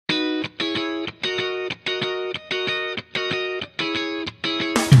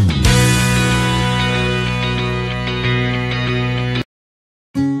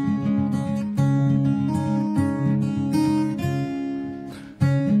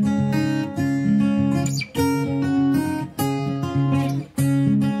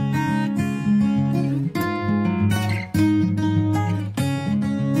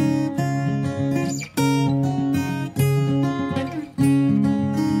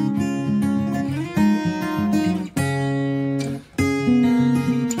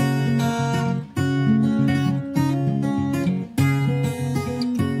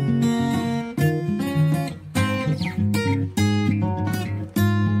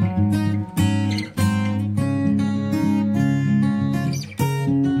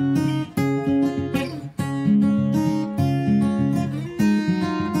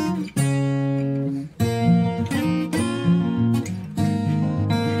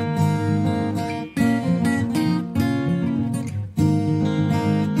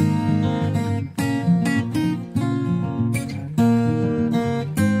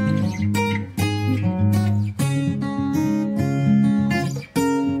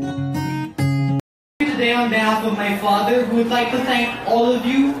today on behalf of my father, who would like to thank all of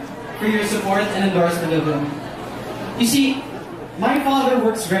you for your support and endorsement of him. You see, my father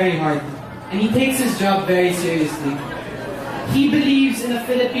works very hard, and he takes his job very seriously. He believes in a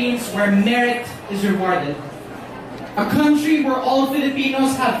Philippines where merit is rewarded. A country where all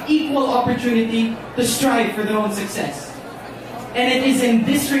Filipinos have equal opportunity to strive for their own success. And it is in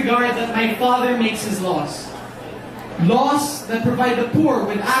this regard that my father makes his laws. Laws that provide the poor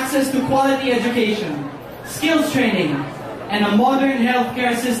with access to quality education, skills training, and a modern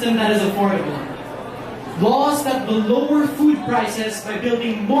healthcare system that is affordable. Laws that will lower food prices by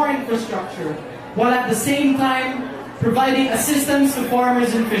building more infrastructure, while at the same time providing assistance to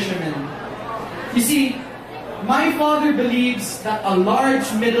farmers and fishermen. You see, my father believes that a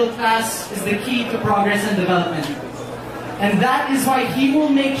large middle class is the key to progress and development. And that is why he will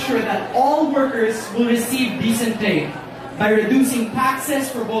make sure that all workers will receive decent pay by reducing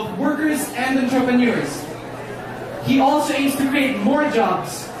taxes for both workers and entrepreneurs. He also aims to create more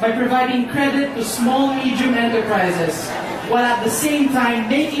jobs by providing credit to small-medium enterprises, while at the same time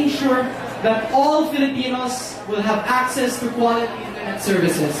making sure that all Filipinos will have access to quality internet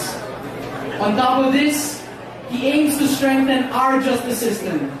services. On top of this, he aims to strengthen our justice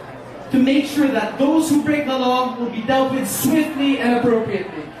system to make sure that those who break the law will be dealt with swiftly and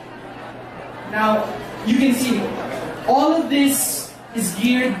appropriately. Now, you can see, all of this is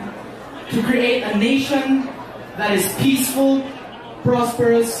geared to create a nation that is peaceful,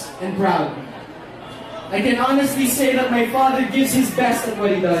 prosperous, and proud. I can honestly say that my father gives his best at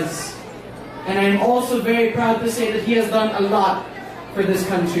what he does. And I'm also very proud to say that he has done a lot for this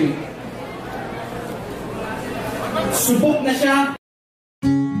country. Subok na siya.